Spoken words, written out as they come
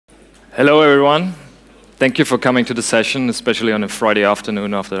Hello, everyone. Thank you for coming to the session, especially on a Friday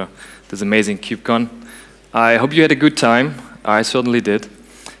afternoon after this amazing KubeCon. I hope you had a good time. I certainly did.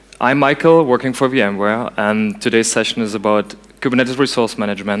 I'm Michael, working for VMware, and today's session is about Kubernetes resource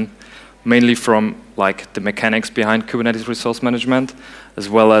management, mainly from the mechanics behind Kubernetes resource management, as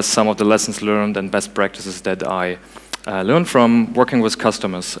well as some of the lessons learned and best practices that I learned from working with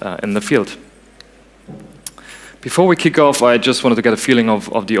customers in the field. Before we kick off, I just wanted to get a feeling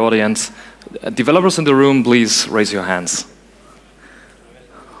of the audience. Developers in the room, please raise your hands.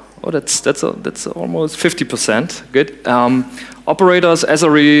 Oh, that's almost 50%. Good. Operators,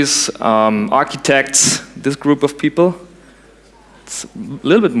 SREs, architects, this group of people. It's a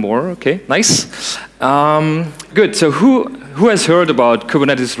little bit more. Okay, nice. Good. So who has heard about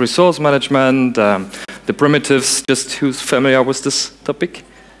Kubernetes resource management, the primitives? Just who's familiar with this topic?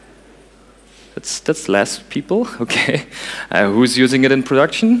 That's less people. Okay. Who's using it in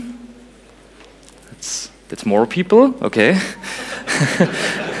production? That's more people. Okay.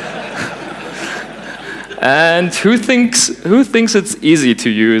 And who thinks it's easy to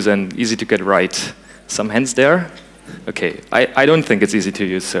use and easy to get right? Some hands there? Okay, I don't think it's easy to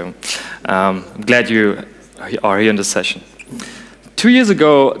use, so I'm glad you are here in this session. 2 years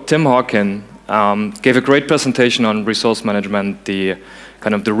ago, Tim Hawkin gave a great presentation on resource management, the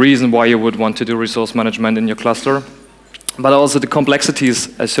reason why you would want to do resource management in your cluster, but also the complexities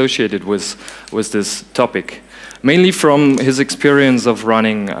associated with this topic, mainly from his experience of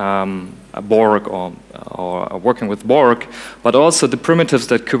running a Borg or working with Borg, but also the primitives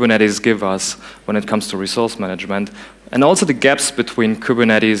that Kubernetes give us when it comes to resource management, and also the gaps between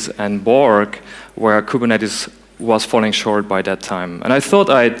Kubernetes and Borg, where Kubernetes was falling short by that time. And I thought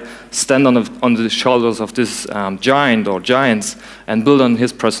I'd stand on the shoulders of this giant or giants and build on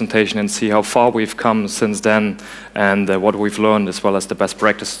his presentation and see how far we've come since then and what we've learned, as well as the best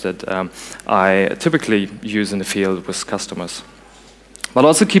practices that I typically use in the field with customers. But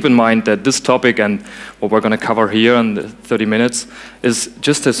also keep in mind that this topic and what we're going to cover here in the 30 minutes is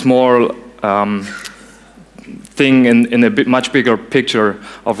just a small thing in a much bigger picture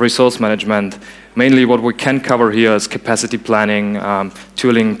of resource management. Mainly what we can cover here is capacity planning,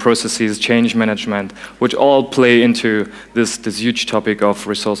 tooling processes, change management, which all play into this huge topic of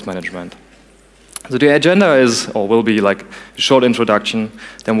resource management. So the agenda is, or will be a short introduction,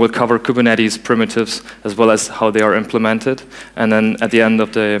 then we'll cover Kubernetes primitives as well as how they are implemented, and then at the end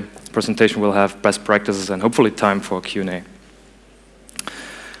of the presentation we'll have best practices and hopefully time for Q&A.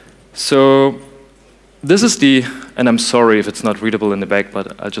 So this is and I'm sorry if it's not readable in the back,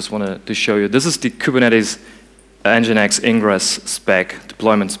 but I just wanted to show you. This is the Kubernetes Nginx ingress spec,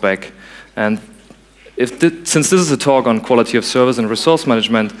 deployment spec. And since this is a talk on quality of service and resource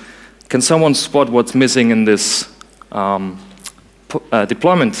management, can someone spot what's missing in this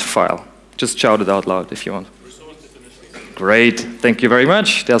deployment file? Just shout it out loud if you want. Great, thank you very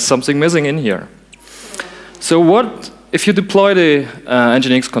much. There's something missing in here. So if you deploy the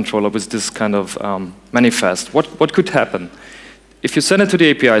Nginx controller with this kind of manifest, what could happen? If you send it to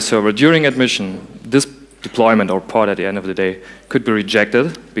the API server during admission, this deployment or pod at the end of the day could be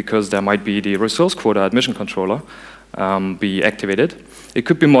rejected because there might be the resource quota admission controller be activated. It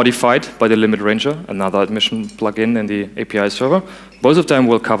could be modified by the limit ranger, another admission plugin in the API server. Both of them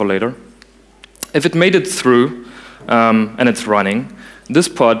we'll cover later. If it made it through and it's running, this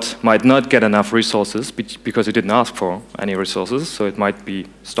pod might not get enough resources because it didn't ask for any resources, so it might be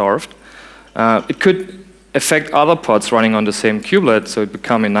starved. It could affect other pods running on the same kubelet, so it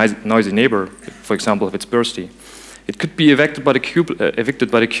become a noisy neighbor, for example, if it's bursty. It could be evicted by the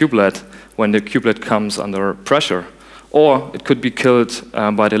kubelet when the kubelet comes under pressure, or it could be killed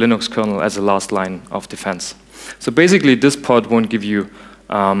by the Linux kernel as a last line of defense. So basically, this pod won't give you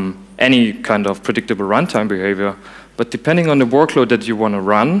any kind of predictable runtime behavior, but depending on the workload that you want to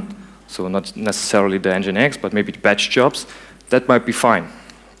run, so not necessarily the Nginx, but maybe the batch jobs, that might be fine.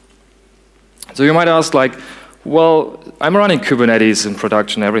 So you might ask, well, I'm running Kubernetes in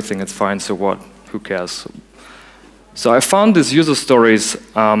production, everything is fine, so what? Who cares? So I found these user stories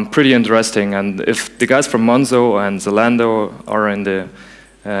pretty interesting, and if the guys from Monzo and Zalando are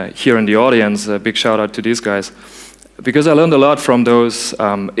here in the audience, a big shout out to these guys, because I learned a lot from those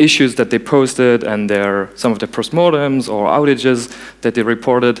issues that they posted and some of the postmortems or outages that they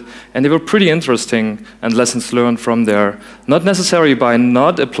reported, and they were pretty interesting and lessons learned from there, not necessarily by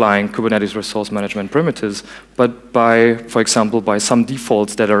not applying Kubernetes resource management primitives, but by, for example, by some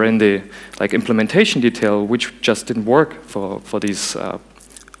defaults that are in the implementation detail, which just didn't work for these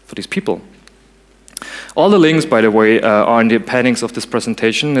people. All the links, by the way, are in the appendix of this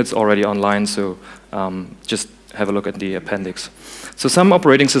presentation. It's already online, so just have a look at the appendix. So some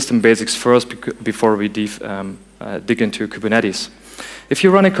operating system basics first before we dig into Kubernetes. If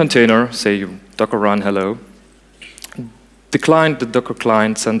you run a container, say you docker run hello, the Docker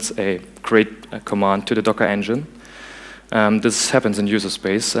client sends a create command to the Docker engine. This happens in user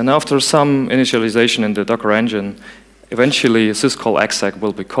space, and after some initialization in the Docker engine, eventually a syscall exec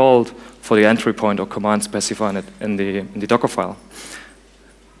will be called for the entry point or command specified in the Docker file.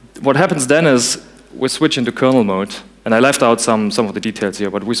 What happens then is we switch into kernel mode, and I left out some of the details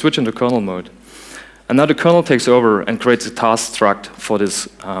here, but we switch into kernel mode. And now the kernel takes over and creates a task struct for this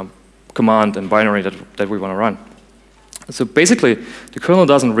command and binary that we want to run. So basically, the kernel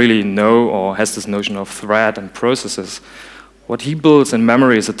doesn't really know or has this notion of thread and processes. What he builds in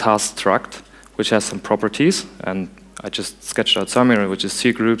memory is a task struct, which has some properties, and I just sketched out some here, which is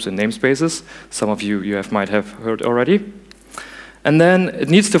C groups and namespaces. Some of you might have heard already. And then it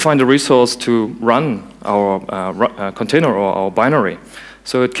needs to find a resource to run our container or our binary.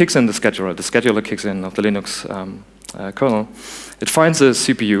 So it kicks in the scheduler. The scheduler kicks in of the Linux kernel. It finds a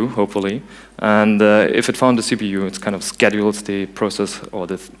CPU, hopefully, and if it found the CPU, it kind of schedules the process or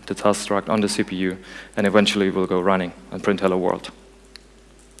the task struct on the CPU, and eventually will go running and print hello world.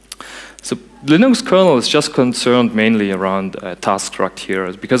 So Linux kernel is just concerned mainly around task struct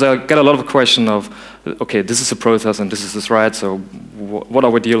here, because I get a lot of question of, okay, this is a process and this is a thread, so what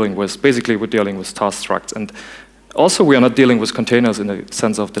are we dealing with? Basically, we're dealing with task structs. And also, we are not dealing with containers in the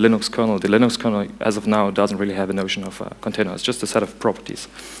sense of the Linux kernel. The Linux kernel, as of now, doesn't really have a notion of a container. It's just a set of properties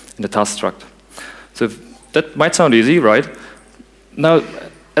in the task struct. So that might sound easy, right? Now,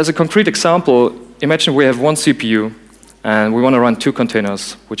 as a concrete example, imagine we have one CPU, and we want to run two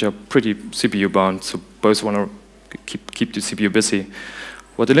containers, which are pretty CPU bound, so both want to keep the CPU busy.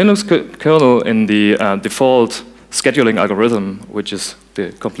 What the Linux kernel in the default scheduling algorithm, which is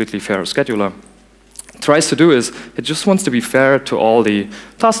the completely fair scheduler, tries to do is it just wants to be fair to all the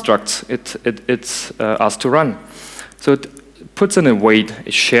task structs it's asked to run. So it puts in a weight,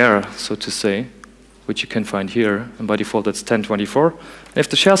 a share, so to say, which you can find here, and by default that's 1024. And if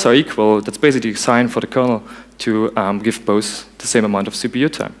the shares are equal, that's basically a sign for the kernel to give both the same amount of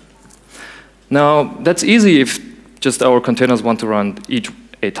CPU time. Now, that's easy if just our containers want to run each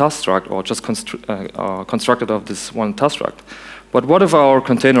a task struct or just constructed of this one task struct. But what if our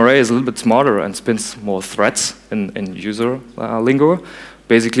container A is a little bit smarter and spins more threads in user lingo,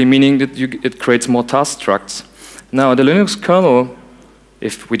 basically meaning that it creates more task structs. Now, the Linux kernel,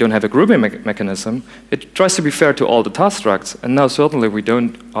 if we don't have a grouping mechanism, it tries to be fair to all the task structs, and now certainly we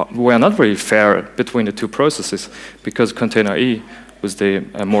are not really fair between the two processes, because container E with the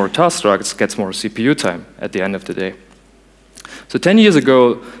more task structs gets more CPU time at the end of the day. So 10 years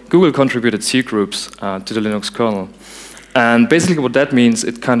ago, Google contributed C groups to the Linux kernel. And basically what that means,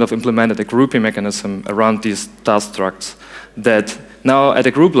 it kind of implemented a grouping mechanism around these task structs that now at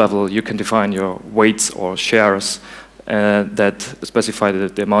a group level you can define your weights or shares that specify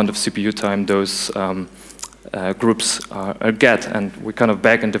the amount of CPU time those groups get, and we're kind of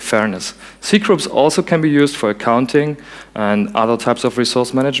back into fairness. C groups also can be used for accounting and other types of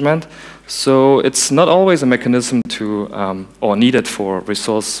resource management. So it's not always a mechanism to, or needed for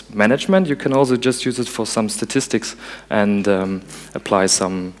resource management. You can also just use it for some statistics and apply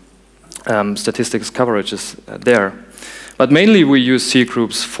some statistics coverages there. But mainly we use C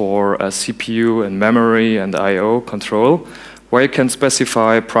groups for CPU and memory and I/O control, where you can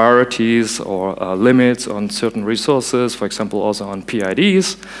specify priorities or limits on certain resources, for example, also on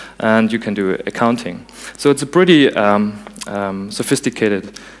PIDs, and you can do accounting. So it's a pretty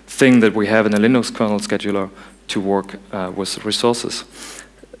sophisticated thing that we have in a Linux kernel scheduler to work with resources.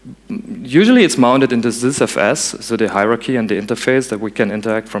 Usually it's mounted in the sysfs, so the hierarchy and the interface that we can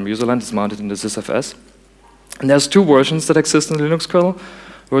interact from userland is mounted in the sysfs. And there's two versions that exist in the Linux kernel.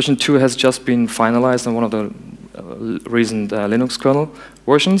 Version 2 has just been finalized on one of the recent Linux kernel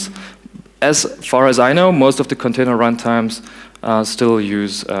versions. As far as I know, most of the container runtimes still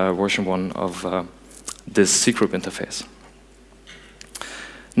use version 1 of this C group interface.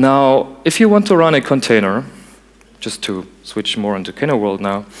 Now, if you want to run a container, just to switch more into container world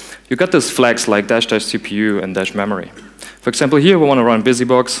now, you got these flags like --CPU and -memory. For example, here we want to run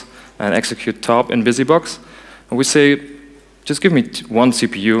busybox and execute top in busybox, and we say, just give me one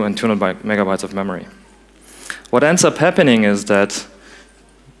CPU and 200 megabytes of memory. What ends up happening is that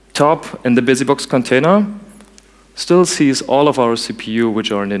top in the busybox container still sees all of our CPU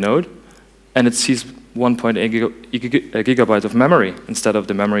which are in the node, and it sees 1.8 gigabytes of memory instead of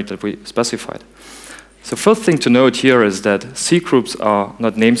the memory that we specified. So first thing to note here is that C groups are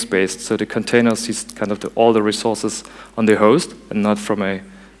not namespaced, so the container sees kind of all the resources on the host and not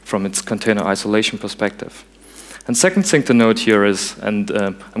from its container isolation perspective. And second thing to note here is, and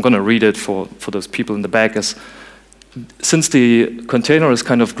I'm going to read it for those people in the back, is since the container is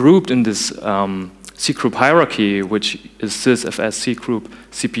kind of grouped in this C group hierarchy, which is sysfs C group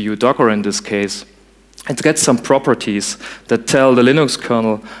CPU Docker in this case, it gets some properties that tell the Linux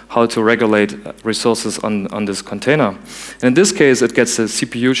kernel how to regulate resources on this container. And in this case, it gets a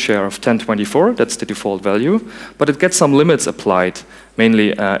CPU share of 1024, that's the default value, but it gets some limits applied,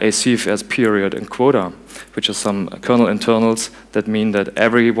 mainly a CFS period and quota, which are some kernel internals that mean that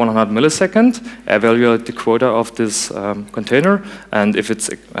every 100 millisecond, evaluate the quota of this container, and if it's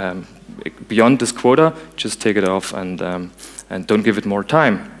beyond this quota, just take it off and don't give it more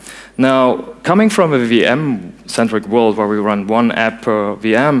time. Now, coming from a VM-centric world where we run one app per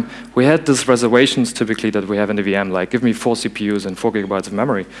VM, we had these reservations typically that we have in the VM, like give me 4 CPUs and 4 gigabytes of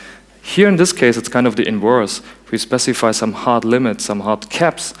memory. Here in this case, it's kind of the inverse. We specify some hard limits, some hard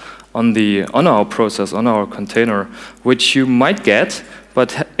caps on our process, on our container, which you might get,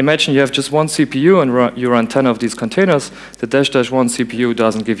 but imagine you have just one CPU and you run 10 of these containers. The --1 CPU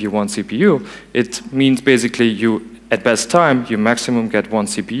doesn't give you one CPU. It means basically you, at best time, you maximum get one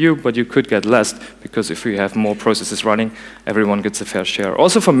CPU, but you could get less, because if you have more processes running, everyone gets a fair share.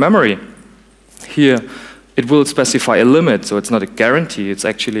 Also for memory, here, it will specify a limit, so it's not a guarantee, it's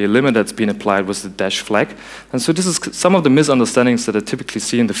actually a limit that's been applied with the dash flag. And so this is some of the misunderstandings that I typically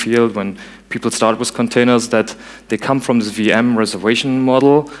see in the field when people start with containers, that they come from this VM reservation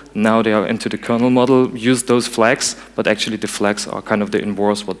model, now they are into the kernel model, use those flags, but actually the flags are kind of the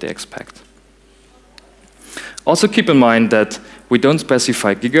inverse what they expect. Also keep in mind that we don't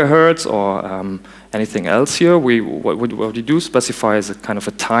specify gigahertz or anything else here. What we do specify is a kind of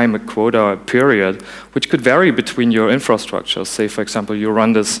a time, a quota, a period, which could vary between your infrastructures. Say, for example, you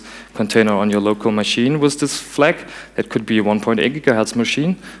run this container on your local machine with this flag. It could be a 1.8 gigahertz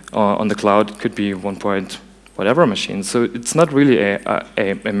machine. On the cloud, it could be 1. Whatever machine. So it's not really a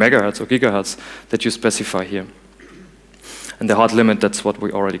megahertz or gigahertz that you specify here. And the hard limit, that's what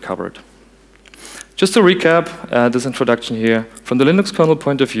we already covered. Just to recap this introduction here, from the Linux kernel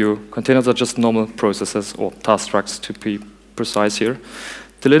point of view, containers are just normal processes, or task tracks to be precise here.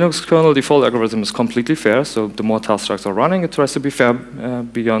 The Linux kernel default algorithm is completely fair, so the more task tracks are running, it tries to be fair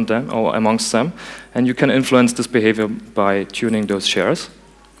beyond them, or amongst them, and you can influence this behavior by tuning those shares.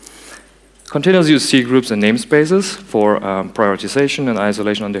 Containers use C groups and namespaces for prioritization and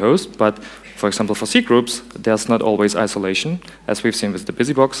isolation on the host, but for example, for C groups, there's not always isolation, as we've seen with the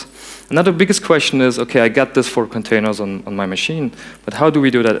BusyBox. Another biggest question is, okay, I got this for containers on my machine, but how do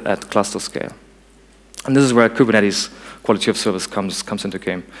we do that at cluster scale? And this is where Kubernetes Quality of Service comes into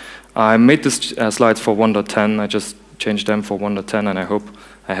game. I made this slides for 1.10. I just changed them for 1.10, and I hope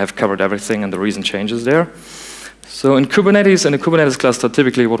I have covered everything and the recent changes there. So in Kubernetes, in a Kubernetes cluster,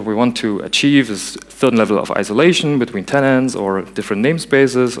 typically what we want to achieve is a certain level of isolation between tenants or different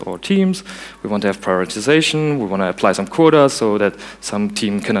namespaces or teams. We want to have prioritization. We want to apply some quotas so that some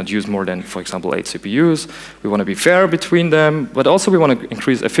team cannot use more than, for example, 8 CPUs. We want to be fair between them, but also we want to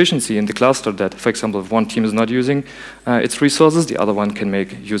increase efficiency in the cluster that, for example, if one team is not using its resources, the other one can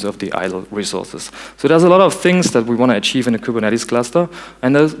make use of the idle resources. So there's a lot of things that we want to achieve in a Kubernetes cluster,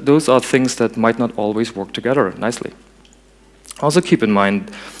 and those are things that might not always work together nicely. Also keep in mind,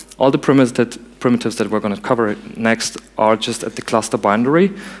 all the primitives that we're going to cover next are just at the cluster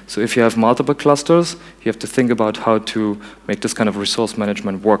boundary. So if you have multiple clusters, you have to think about how to make this kind of resource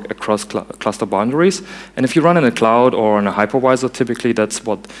management work across cluster boundaries. And if you run in a cloud or in a hypervisor, typically that's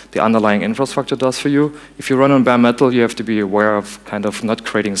what the underlying infrastructure does for you. If you run on bare metal, you have to be aware of kind of not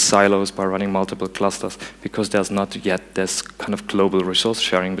creating silos by running multiple clusters, because there's not yet this kind of global resource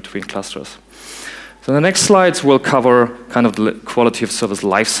sharing between clusters. So the next slides will cover kind of the quality of service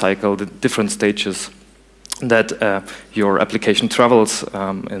lifecycle, the different stages that your application travels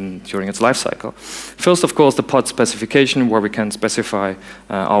during its lifecycle. First, of course, the pod specification, where we can specify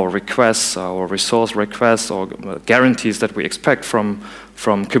our requests, our resource requests, or guarantees that we expect from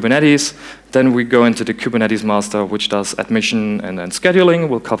Kubernetes. Then we go into the Kubernetes master, which does admission and then scheduling.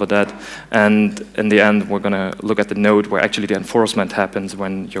 We'll cover that. And in the end, we're going to look at the node where actually the enforcement happens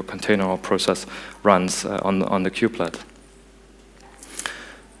when your container or process runs on the kubelet.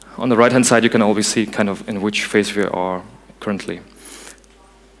 On the right-hand side, you can always see kind of in which phase we are currently.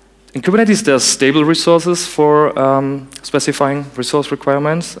 In Kubernetes, there's stable resources for specifying resource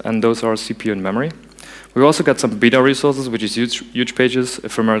requirements, and those are CPU and memory. We also got some beta resources, which is huge pages,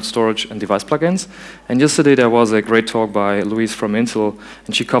 ephemeral storage, and device plugins. And yesterday, there was a great talk by Louise from Intel,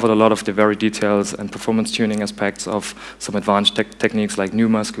 and she covered a lot of the very details and performance tuning aspects of some advanced techniques like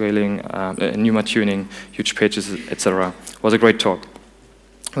NUMA scaling, NUMA tuning, huge pages, etc. It was a great talk.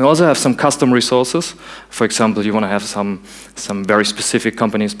 We also have some custom resources. For example, you want to have some very specific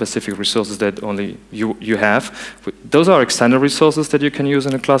company-specific resources that only you have. Those are extended resources that you can use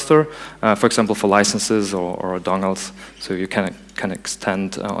in a cluster, for example, for licenses or dongles. So you can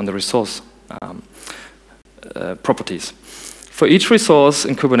extend on the resource properties. For each resource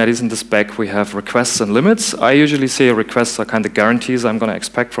in Kubernetes in the spec, we have requests and limits. I usually say requests are kind of guarantees I'm going to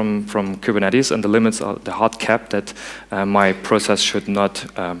expect from Kubernetes, and the limits are the hard cap that my process should not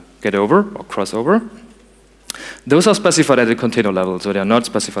get over or cross over. Those are specified at the container level, so they are not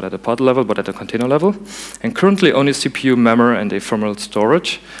specified at the pod level, but at the container level. And currently, only CPU, memory, and ephemeral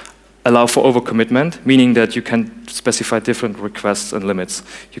storage allow for overcommitment, meaning that you can specify different requests and limits.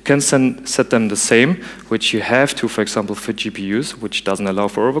 You can set them the same, which you have to, for example, for GPUs, which doesn't allow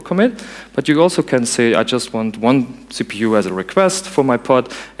for overcommit. But you also can say, I just want 1 CPU as a request for my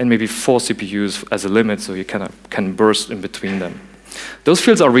pod, and maybe 4 CPUs as a limit, so you can burst in between them. Those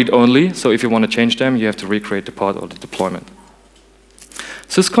fields are read-only, so if you want to change them, you have to recreate the pod or the deployment.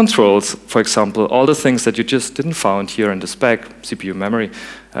 Syscontrols, for example, all the things that you just didn't found here in the spec, CPU, memory,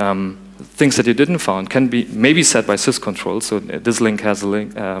 things that you didn't found can be maybe set by syscontrol. So this link has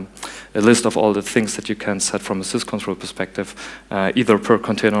a list of all the things that you can set from a syscontrol perspective, either per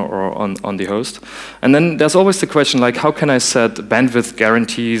container or on the host. And then there's always the question, like, how can I set bandwidth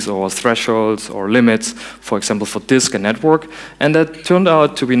guarantees or thresholds or limits, for example, for disk and network? And that turned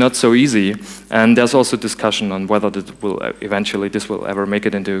out to be not so easy. And there's also discussion on whether this will ever make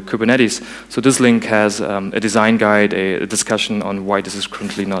it into Kubernetes. So this link has a design guide, a discussion on why this is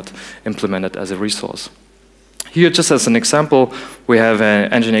currently not implemented as a resource. Here, just as an example, we have an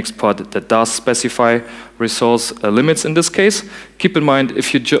Nginx pod that does specify resource limits in this case. Keep in mind,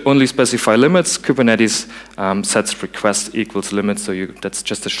 if you only specify limits, Kubernetes sets request equals limits, so that's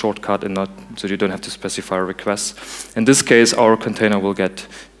just a shortcut, and so you don't have to specify requests. In this case, our container will get,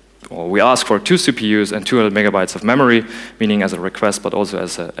 or we ask for 2 CPUs and 200 megabytes of memory, meaning as a request, but also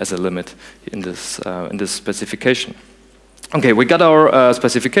as a limit in this specification. Okay, we got our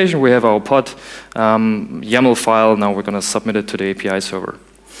specification. We have our pod YAML file. Now we're going to submit it to the API server.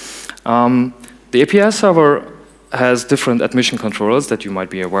 The API server has different admission controllers that you might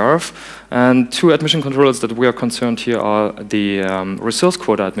be aware of. And 2 admission controllers that we are concerned here are the resource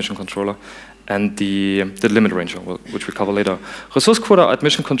quota admission controller and the limit ranger, which we cover later. Resource quota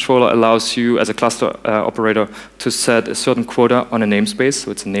admission controller allows you, as a cluster operator, to set a certain quota on a namespace.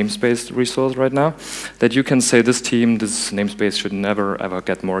 So it's a namespace resource right now, that you can say this namespace should never ever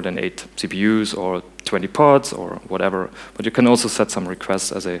get more than 8 CPUs or 20 pods or whatever. But you can also set some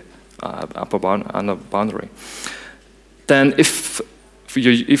requests as a upper boundary. Then if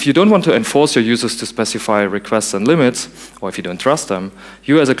you don't want to enforce your users to specify requests and limits, or if you don't trust them,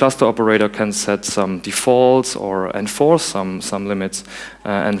 you as a cluster operator can set some defaults or enforce some limits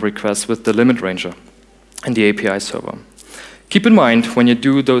and requests with the limit ranger in the API server. Keep in mind, when you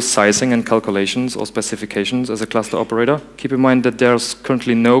do those sizing and calculations or specifications as a cluster operator, keep in mind that there's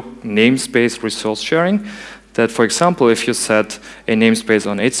currently no namespace resource sharing. That, for example, if you set a namespace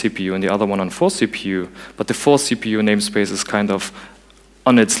on 8 CPU and the other one on 4 CPU, but the 4 CPU namespace is kind of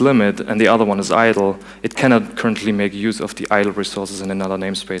on its limit and the other one is idle, it cannot currently make use of the idle resources in another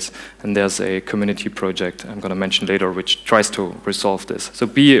namespace. And there's a community project I'm going to mention later which tries to resolve this. So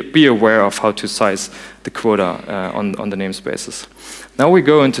be aware of how to size the quota on the namespaces. Now we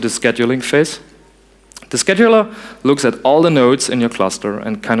go into the scheduling phase. The scheduler looks at all the nodes in your cluster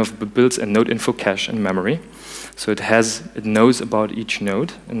and kind of builds a node info cache in memory. So it knows about each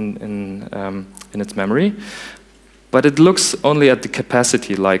node in its memory. But it looks only at the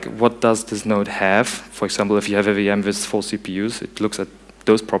capacity, like what does this node have? For example, if you have a VM with 4 CPUs, it looks at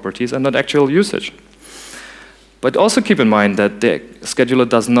those properties and not actual usage. But also keep in mind that the scheduler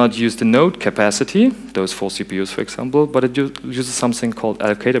does not use the node capacity, those 4 CPUs, for example, but it uses something called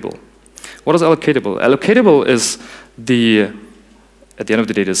allocatable. What is allocatable? Allocatable is at the end of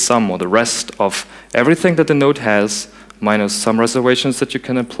the day, the sum or the rest of everything that the node has, minus some reservations that you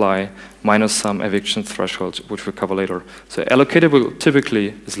can apply, minus some eviction thresholds, which we'll cover later. So allocatable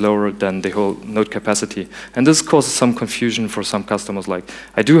typically is lower than the whole node capacity. And this causes some confusion for some customers, like,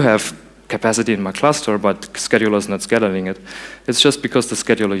 I do have capacity in my cluster, but scheduler is not scheduling it. It's just because the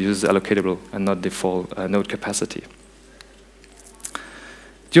scheduler uses allocatable and not the full node capacity.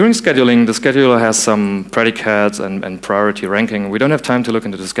 During scheduling, the scheduler has some predicates and priority ranking. We don't have time to look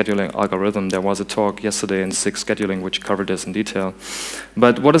into the scheduling algorithm. There was a talk yesterday in 6 scheduling which covered this in detail.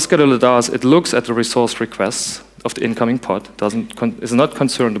 But what a scheduler does, it looks at the resource requests of the incoming pod, is not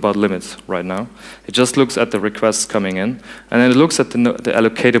concerned about limits right now. It just looks at the requests coming in, and then it looks at the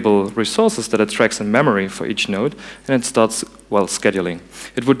allocatable resources that it tracks in memory for each node, and it starts, well, scheduling.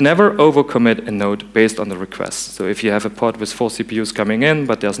 It would never overcommit a node based on the request. So if you have a pod with 4 CPUs coming in,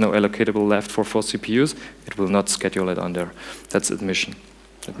 but there's no allocatable left for 4 CPUs, it will not schedule it on there. That's admission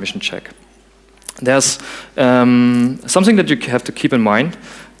check. There's something that you have to keep in mind.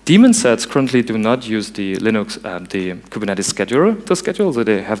 Daemon sets currently do not use the the Kubernetes scheduler to schedule, so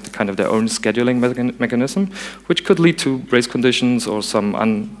they have kind of their own scheduling mechanism, which could lead to race conditions or some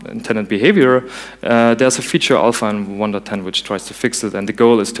unintended behavior. There's a feature alpha in 1.10 which tries to fix it, and the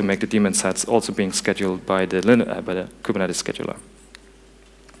goal is to make the daemon sets also being scheduled by the Kubernetes scheduler.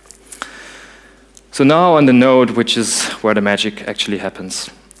 So now on the node, which is where the magic actually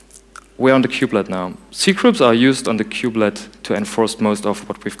happens. We're on the kubelet now. C-groups are used on the kubelet to enforce most of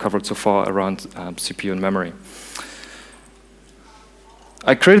what we've covered so far around CPU and memory.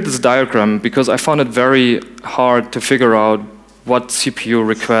 I created this diagram because I found it very hard to figure out what CPU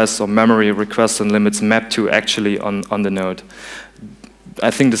requests or memory requests and limits map to actually on the node. I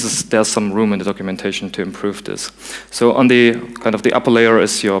think there's some room in the documentation to improve this. So on the kind of the upper layer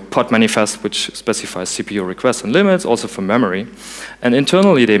is your pod manifest, which specifies CPU requests and limits, also for memory. And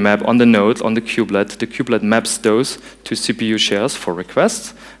internally they map on the node, on the kubelet. The kubelet maps those to CPU shares for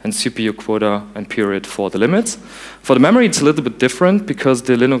requests and CPU quota and period for the limits. For the memory, it's a little bit different because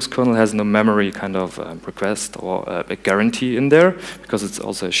the Linux kernel has no memory kind of request or a guarantee in there because it's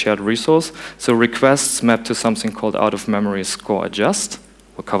also a shared resource. So requests map to something called out-of-memory score adjust.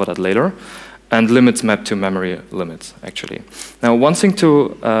 We'll cover that later. And limits map to memory limits, actually. Now, one thing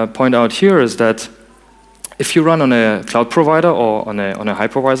to point out here is that if you run on a cloud provider or on a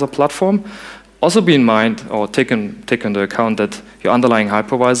hypervisor platform, also be in mind or take into account that your underlying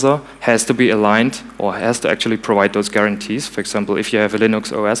hypervisor has to be aligned or has to actually provide those guarantees. For example, if you have a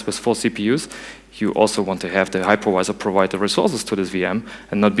Linux OS with 4 CPUs, you also want to have the hypervisor provide the resources to this VM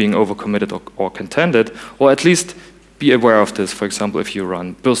and not being overcommitted or contended, or at least be aware of this. For example, if you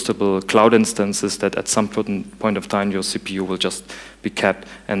run burstable cloud instances, that at some point of time your CPU will just be capped,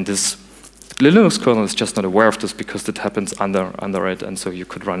 and this Linux kernel is just not aware of this because it happens under it, and so you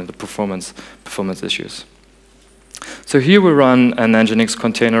could run into performance issues. So here we run an Nginx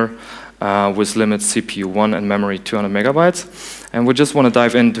container with limits CPU 1 and memory 200 megabytes, and we just want to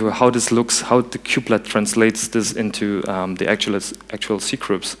dive into how this looks, how the kubelet translates this into the actual C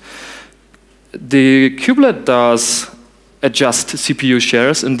groups. The kubelet does adjust CPU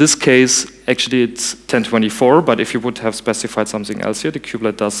shares. In this case, actually it's 1024, but if you would have specified something else here, the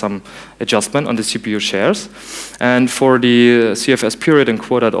kubelet does some adjustment on the CPU shares. And for the CFS period and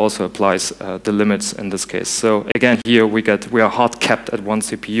quota, it also applies the limits in this case. So again, here we are hard capped at 1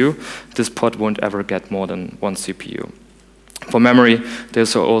 CPU. This pod won't ever get more than 1 CPU. For memory,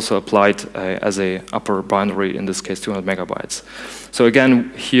 there's also applied as a upper boundary, in this case 200 megabytes. So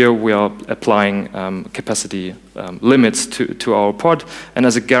again, here we are applying capacity limits to our pod, and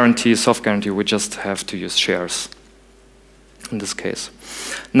as a guarantee, soft guarantee, we just have to use shares in this case.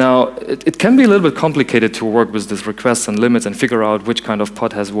 Now, it can be a little bit complicated to work with these requests and limits and figure out which kind of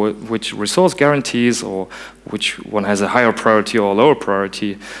pod has which resource guarantees, or which one has a higher priority or lower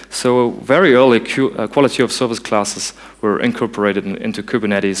priority. So very early quality of service classes were incorporated into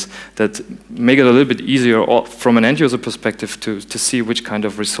Kubernetes that make it a little bit easier from an end user perspective to see which kind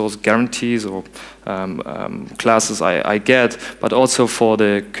of resource guarantees or classes I get, but also for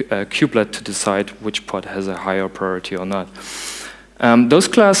the kubelet to decide which pod has a higher priority or not. Those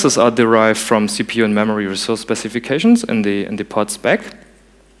classes are derived from CPU and memory resource specifications in the pod spec.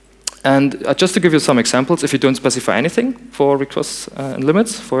 And just to give you some examples, if you don't specify anything for requests and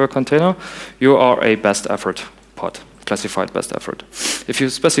limits for your container, you are a best effort pod, classified best effort. If you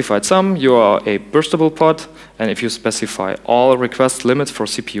specified some, you are a burstable pod, and if you specify all request limits for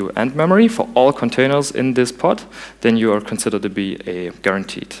CPU and memory for all containers in this pod, then you are considered to be a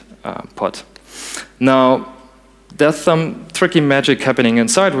guaranteed pod. Now, there's some tricky magic happening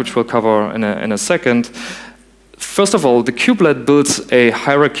inside, which we'll cover in a second. First of all, the kubelet builds a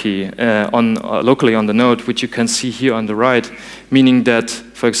hierarchy locally on the node, which you can see here on the right, meaning that,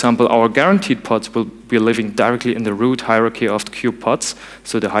 for example, our guaranteed pods will be living directly in the root hierarchy of the kube pods.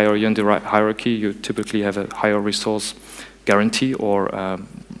 So the higher you're in the hierarchy, you typically have a higher resource guarantee or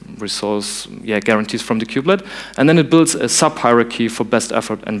resource guarantees from the kubelet. And then it builds a sub-hierarchy for best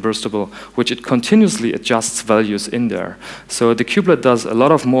effort and burstable, which it continuously adjusts values in there. So the kubelet does a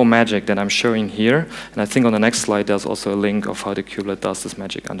lot of more magic than I'm showing here. And I think on the next slide, there's also a link of how the kubelet does this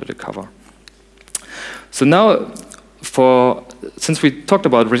magic under the cover. So now, since we talked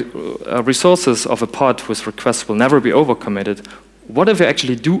about resources of a pod with requests will never be overcommitted, what if you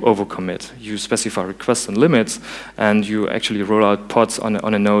actually do overcommit? You specify requests and limits, and you actually roll out pods on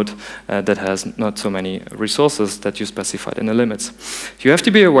a node that has not so many resources that you specified in the limits. You have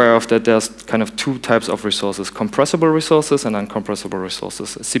to be aware of that there's kind of two types of resources, compressible resources and uncompressible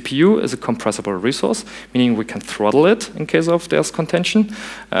resources. A CPU is a compressible resource, meaning we can throttle it in case of there's contention.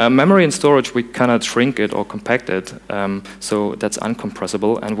 Memory and storage, we cannot shrink it or compact it, so that's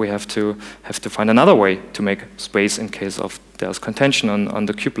uncompressible, and we have to find another way to make space in case of there's contention on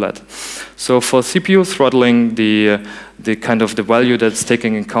the kubelet. So for CPU throttling, the kind of the value that's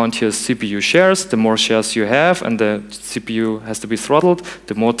taking in account here is CPU shares. The more shares you have and the CPU has to be throttled,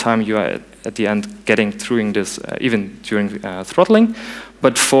 the more time you are at the end getting through this, even during throttling.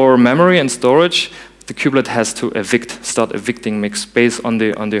 But for memory and storage, the kubelet has to start evicting mixed space on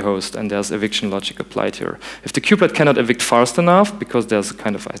the host, and there's eviction logic applied here. If the kubelet cannot evict fast enough, because there's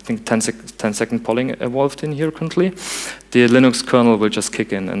kind of, I think, 10-second polling involved in here currently, the Linux kernel will just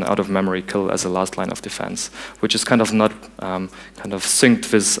kick in and out of memory kill as a last line of defense, which is kind of not kind of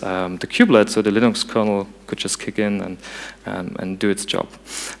synced with the kubelet, so the Linux kernel could just kick in and do its job.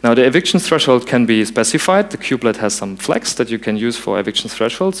 Now the eviction threshold can be specified. The kubelet has some flags that you can use for eviction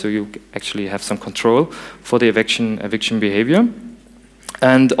threshold, so you actually have some control for the eviction behavior.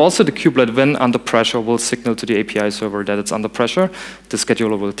 And also the kubelet, when under pressure, will signal to the API server that it's under pressure. The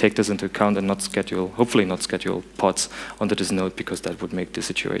scheduler will take this into account and hopefully not schedule pods onto this node, because that would make the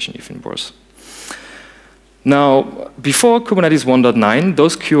situation even worse. Now, before Kubernetes 1.9,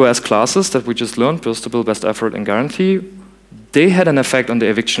 those QoS classes that we just learned, burstable, best effort, and guarantee, they had an effect on the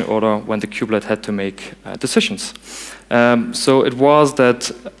eviction order when the kubelet had to make decisions. So it was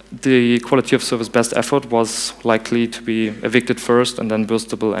that the quality of service best effort was likely to be evicted first, and then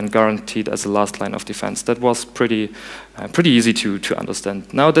burstable and guaranteed as the last line of defense. That was pretty easy to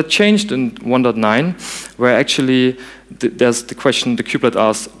understand. Now that changed in 1.9, where actually there's the question the kubelet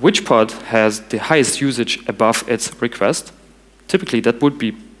asks, which pod has the highest usage above its request? Typically that would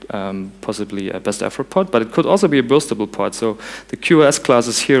be possibly a best effort pod, but it could also be a burstable pod. So the QoS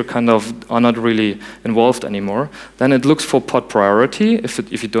classes here kind of are not really involved anymore. Then it looks for pod priority.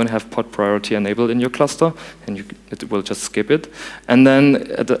 If you don't have pod priority enabled in your cluster, then it will just skip it. And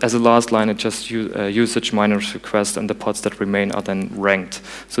then as a last line, it just usage minus request, and the pods that remain are then ranked.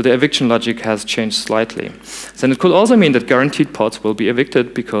 So the eviction logic has changed slightly. Then it could also mean that guaranteed pods will be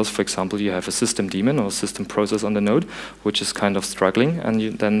evicted because, for example, you have a system daemon or system process on the node, which is kind of struggling,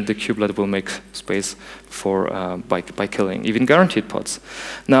 and then the kubelet will make space for by killing even guaranteed pods.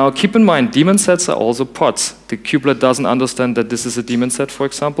 Now keep in mind, daemon sets are also pods. The kubelet doesn't understand that this is a daemon set, for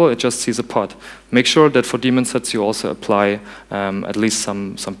example, it just sees a pod. Make sure that for daemon sets you also apply at least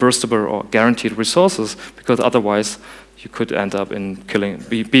some burstable or guaranteed resources, because otherwise you could end up in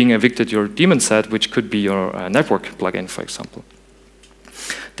being evicted your daemon set, which could be your network plugin, for example.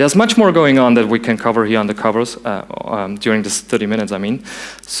 There's much more going on that we can cover here on the covers during this 30 minutes, I mean.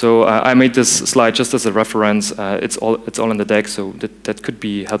 So I made this slide just as a reference. It's all in the deck, so that could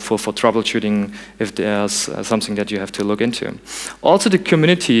be helpful for troubleshooting if there's something that you have to look into. Also, the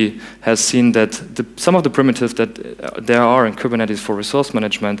community has seen that some of the primitives that there are in Kubernetes for resource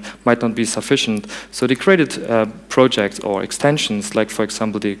management might not be sufficient. So they created projects or extensions, like, for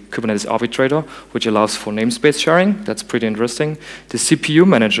example, the Kubernetes arbitrator, which allows for namespace sharing. That's pretty interesting. The CPU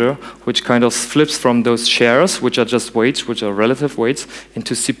manager, which kind of flips from those shares, which are just weights, which are relative weights,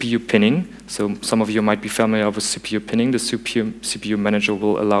 into CPU pinning. So some of you might be familiar with CPU pinning. The CPU manager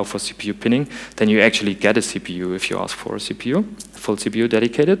will allow for CPU pinning. Then you actually get a CPU if you ask for a CPU, full CPU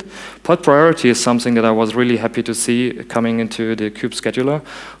dedicated. Pod priority is something that I was really happy to see coming into the kube scheduler,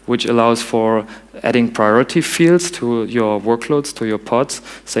 which allows for adding priority fields to your workloads, to your pods,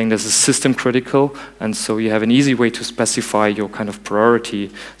 saying this is system critical, and so you have an easy way to specify your kind of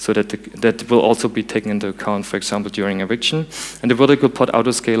priority so that that will also be taken into account, for example, during eviction. And the vertical pod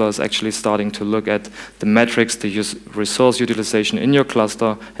autoscaler is actually starting to look at the metrics, the resource utilization in your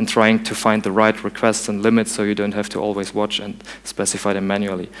cluster, and trying to find the right requests and limits so you don't have to always watch and specify them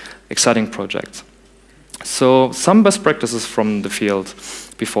manually. Exciting project. So some best practices from the field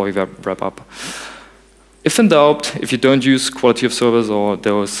before we wrap up. If in doubt, if you don't use quality of service or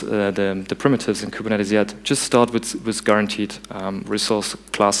those the primitives in Kubernetes yet, just start with guaranteed resource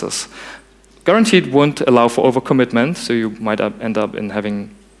classes. Guaranteed won't allow for overcommitment, so you might end up in having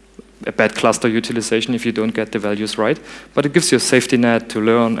a bad cluster utilization if you don't get the values right, but it gives you a safety net to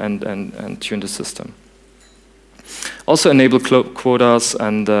learn and tune the system. Also enable quotas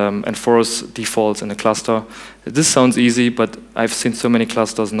and enforce defaults in a cluster. This sounds easy, but I've seen so many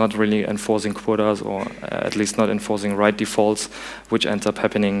clusters not really enforcing quotas, or at least not enforcing right defaults, which ends up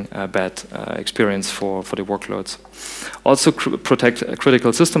happening a bad experience for the workloads. Also protect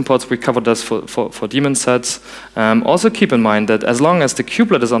critical system pods. We covered this for daemon sets. Also keep in mind that as long as the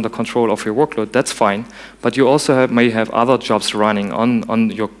kubelet is under control of your workload, that's fine. But you also may have other jobs running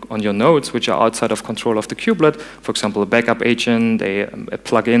on your nodes which are outside of control of the kubelet. For example, a backup agent, a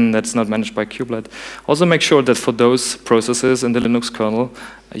plugin that's not managed by kubelet. Also make sure that for those processes in the Linux kernel,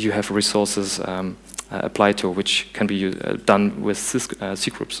 you have resources applied to, which can be done with C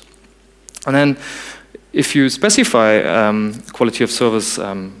groups. And then if you specify quality of service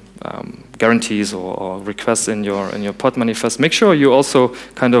guarantees or requests in your pod manifest, make sure you also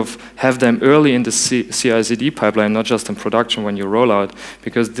kind of have them early in the CI/CD pipeline, not just in production when you roll out,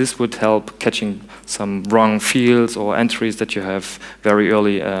 because this would help catching some wrong fields or entries that you have very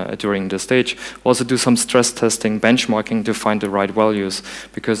early during the stage. Also do some stress testing, benchmarking to find the right values,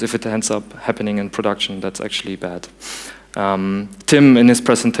 because if it ends up happening in production, that's actually bad. Tim, in his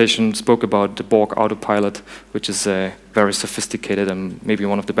presentation, spoke about the Borg autopilot, which is a very sophisticated and maybe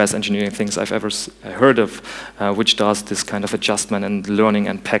one of the best engineering things I've ever heard of, which does this kind of adjustment and learning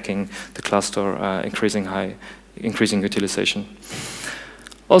and packing the cluster, increasing utilization.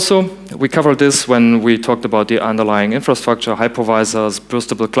 Also, we covered this when we talked about the underlying infrastructure, hypervisors,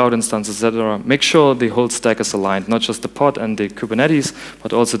 burstable cloud instances, etc. Make sure the whole stack is aligned, not just the pod and the Kubernetes,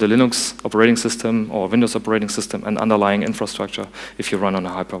 but also the Linux operating system or Windows operating system and underlying infrastructure if you run on a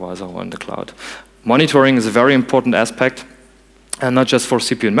hypervisor or in the cloud. Monitoring is a very important aspect. And not just for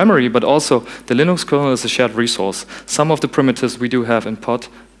CPU and memory, but also the Linux kernel is a shared resource. Some of the primitives we do have in pod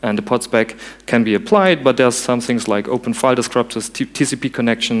and the pod spec can be applied, but there's some things like open file descriptors, TCP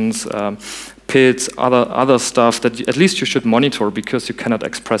connections, PIDs, other stuff that at least you should monitor, because you cannot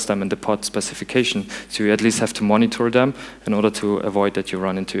express them in the pod specification. So you at least have to monitor them in order to avoid that you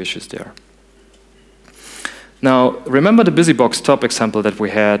run into issues there. Now, remember the BusyBox top example that we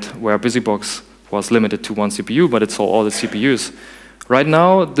had, where BusyBox was limited to one CPU, but it saw all the CPUs. Right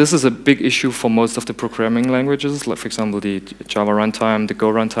now, this is a big issue for most of the programming languages, like for example, the Java runtime, the Go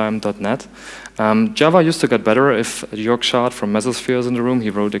runtime, .NET. Java used to get better. If Jörg Schad from Mesosphere is in the room, he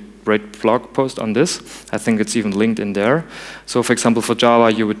wrote a great blog post on this. I think it's even linked in there. So for example, for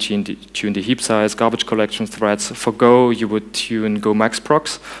Java, you would tune the heap size, garbage collection threads. For Go, you would tune Go max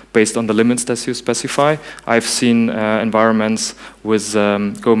procs based on the limits that you specify. I've seen environments with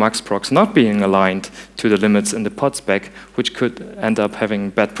Go max procs not being aligned to the limits in the pod spec, which could end up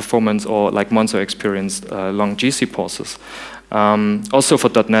having bad performance, or like Monzo experienced long GC pauses. Also for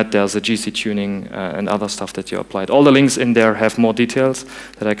 .NET, there's a GC tuning and other stuff that you applied. All the links in there have more details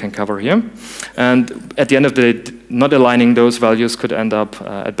that I can cover here. And at the end of the day, not aligning those values could end up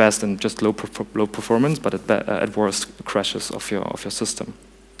at best in just low performance, but at worst crashes of your system.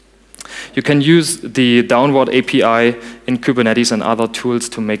 You can use the downward API in Kubernetes and other tools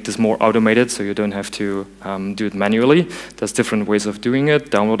to make this more automated, so you don't have to do it manually. There's different ways of doing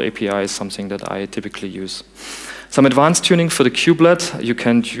it. Downward API is something that I typically use. Some advanced tuning for the kubelet. You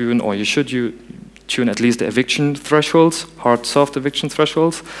can tune, or you should tune at least the eviction thresholds, hard-soft eviction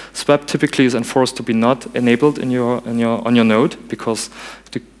thresholds. SWAP typically is enforced to be not enabled on your node, because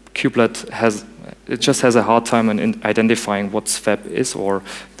the kubelet just has a hard time in identifying what SWAP is, or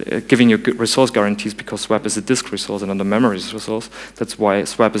giving you resource guarantees, because SWAP is a disk resource and not a memory resource. That's why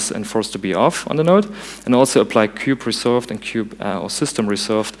SWAP is enforced to be off on the node. And also apply kube reserved and kube or system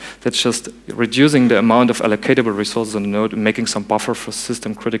reserved. That's just reducing the amount of allocatable resources on the node and making some buffer for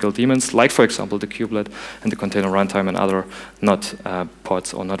system critical daemons, like for example the kubelet and the container runtime and other not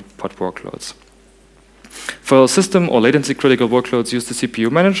pods or not pod workloads. For system or latency critical workloads, use the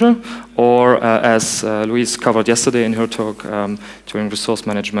CPU manager, or as Louise covered yesterday in her talk, during resource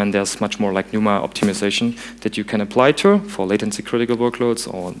management, there's much more like NUMA optimization that you can apply to for latency critical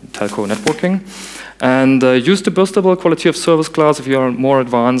workloads or telco networking. And use the burstable quality of service class if you are more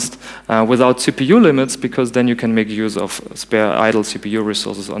advanced without CPU limits, because then you can make use of spare idle CPU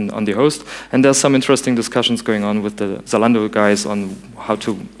resources on the host. And there's some interesting discussions going on with the Zalando guys on how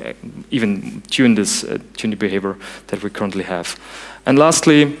to even tune the behavior that we currently have. And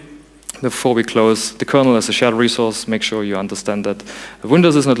lastly, before we close, the kernel is a shared resource. Make sure you understand that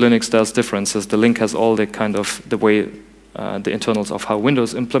Windows is not Linux. There's differences. The link has all the kind of the way the internals of how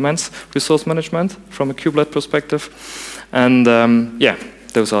Windows implements resource management from a kubelet perspective. And yeah,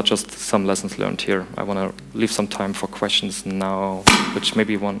 those are just some lessons learned here. I want to leave some time for questions now, which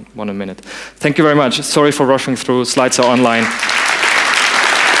maybe one a minute. Thank you very much. Sorry for rushing through. Slides are online.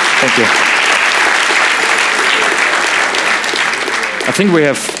 Thank you. I think we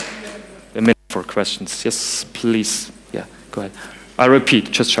have a minute for questions. Yes, please. Yeah, go ahead. I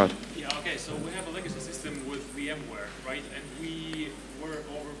repeat, just shout. Yeah, okay, so we have a legacy system with VMware, right? And we were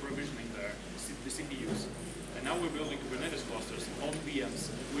over-provisioning the CPUs. And now we're building Kubernetes clusters on VMs.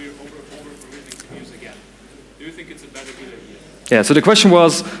 We're over-provisioning CPUs again. Do you think it's a better good idea? Yeah, so the question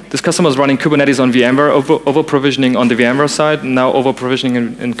was, this customer is running Kubernetes on VMware, over-provisioning on the VMware side, now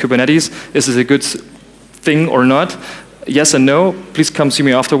over-provisioning in Kubernetes. Is this a good thing or not? Yes and no. Please come see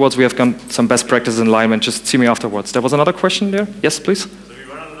me afterwards. We have some best practices in alignment. Just see me afterwards. There was another question there. Yes, please. So we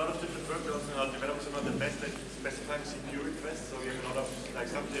run a lot of different workloads and our developers are not the best at specifying CPU requests. So we have a lot of like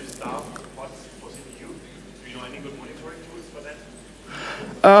sometimes staff pods for CPU. Do you know any good monitoring tools for that?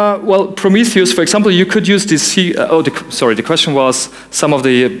 Well, Prometheus, for example, you could use this. The question was some of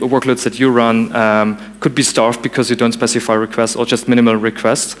the workloads that you run could be starved because you don't specify requests or just minimal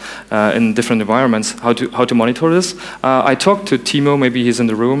requests in different environments. How to monitor this? I talked to Timo, maybe he's in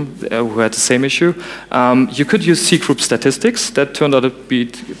the room, who had the same issue. You could use C-group statistics. That turned out to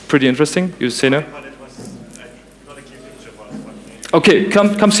be pretty interesting. You say no? Okay,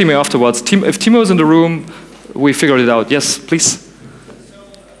 come see me afterwards. If Timo is in the room, we figured it out. Yes, please.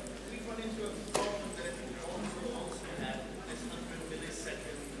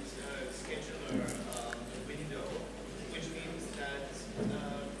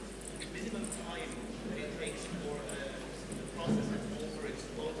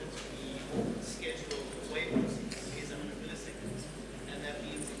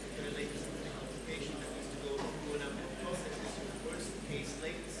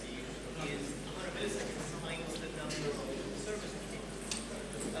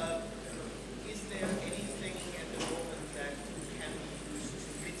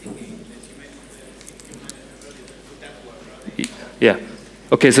 Yeah.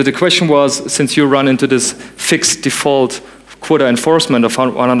 Okay, so the question was, since you run into this fixed default quota enforcement of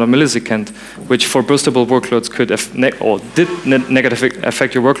 100 millisecond, which for burstable workloads could did negatively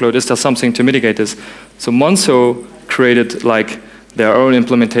affect your workload, is there something to mitigate this? So Monzo created like their own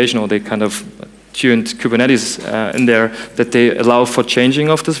implementation, or they kind of tuned Kubernetes in there, that they allow for changing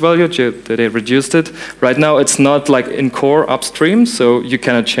of this value, that they reduced it. Right now it's not like in core upstream, so you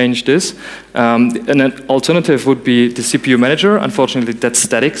cannot change this. An alternative would be the CPU manager. Unfortunately that's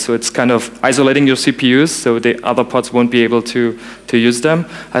static, so it's kind of isolating your CPUs, so the other pods won't be able to use them.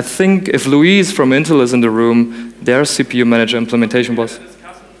 I think if Louise from Intel is in the room, their CPU manager implementation was...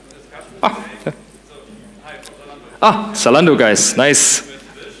 Zalando guys, nice.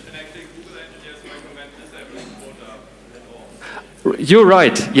 You're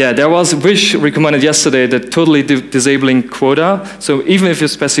right. Yeah, there was Wish recommended yesterday that totally disabling quota. So even if you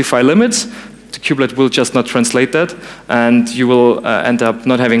specify limits, the kubelet will just not translate that, and you will end up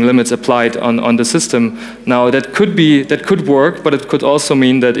not having limits applied on the system. Now that could work, but it could also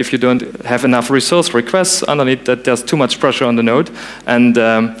mean that if you don't have enough resource requests underneath, that there's too much pressure on the node, and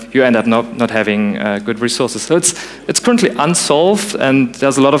you end up not having good resources. So it's currently unsolved, and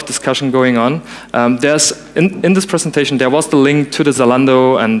there's a lot of discussion going on. There's in this presentation there was the link to the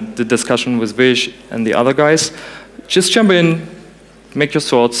Zalando and the discussion with Wish and the other guys. Just jump in. Make your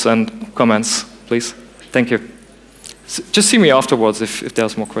thoughts and comments, please. Thank you. Just see me afterwards if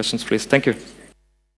there's more questions, please. Thank you.